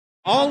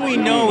All we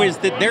know is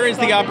that there is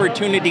the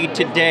opportunity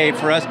today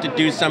for us to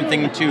do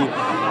something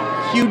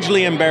to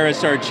hugely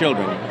embarrass our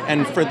children.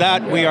 And for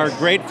that, we are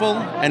grateful,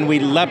 and we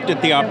leapt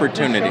at the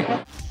opportunity.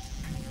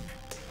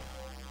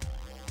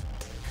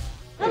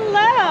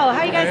 Hello, how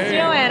are you guys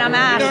doing? I'm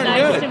Ash.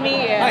 Nice to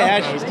meet you. Hi,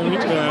 Ash. Nice to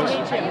meet you,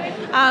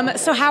 Ash.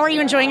 So how are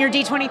you enjoying your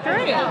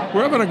D23?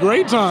 We're having a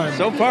great time.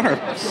 So far,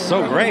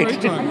 so great.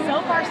 So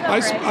far, so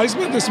great. I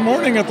spent this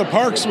morning at the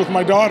parks with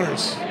my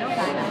daughters.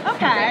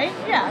 Okay,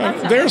 yeah.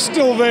 That's They're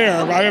still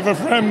there. I have a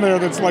friend there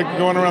that's like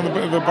going around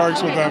the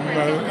parks with them,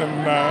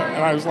 and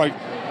I was like,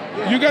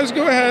 "You guys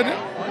go ahead.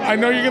 I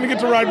know you're going to get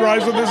to ride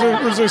Rise of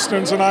the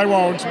Resistance, and I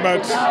won't,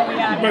 but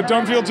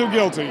don't feel too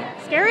guilty."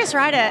 Scariest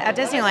ride at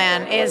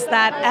Disneyland is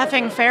that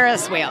effing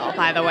Ferris wheel,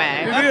 by the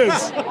way. It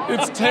is.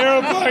 It's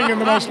terrifying in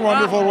the most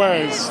wonderful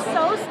ways.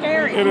 So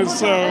scary. It is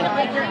so.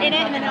 Like you're in it,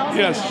 and then all of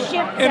a sudden shift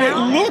down. And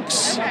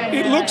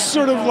it looks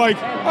sort of like,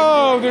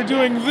 oh, they're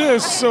doing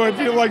this, so I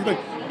feel like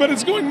but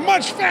it's going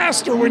much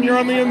faster when you're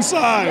on the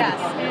inside. Yes,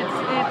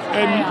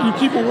 and you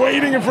keep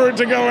waiting for it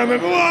to go, and then,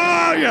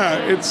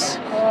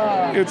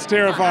 it's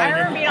terrifying. I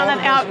remember being on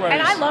that out,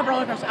 and I love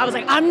roller coasters. I was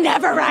like, I'm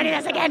never riding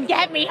this again.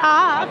 Get me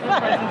off.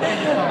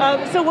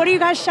 So what are you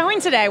guys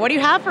showing today? What do you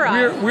have for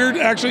us?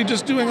 We're actually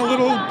just doing a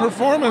little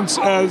performance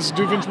as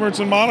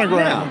Doofenshmirtz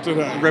Monogram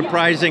today.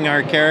 Reprising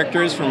our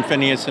characters from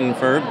Phineas and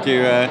Ferb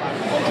to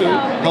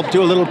help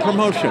do a little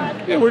promotion.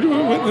 Yeah, we're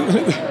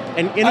doing.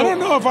 And I don't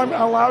know if I'm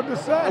allowed to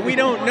say. We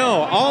don't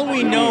know. All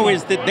we know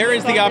is that there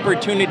is the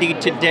opportunity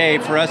today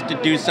for us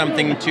to do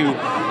something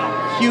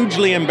to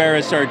hugely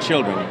embarrass our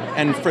children.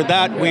 And for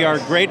that, we are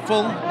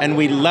grateful, and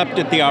we leapt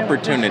at the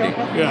opportunity.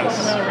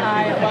 Yes.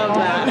 I love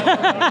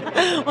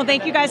that. Well,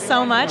 thank you guys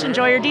so much.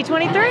 Enjoy your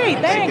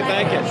D23. Thanks.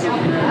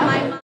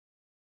 Thank you.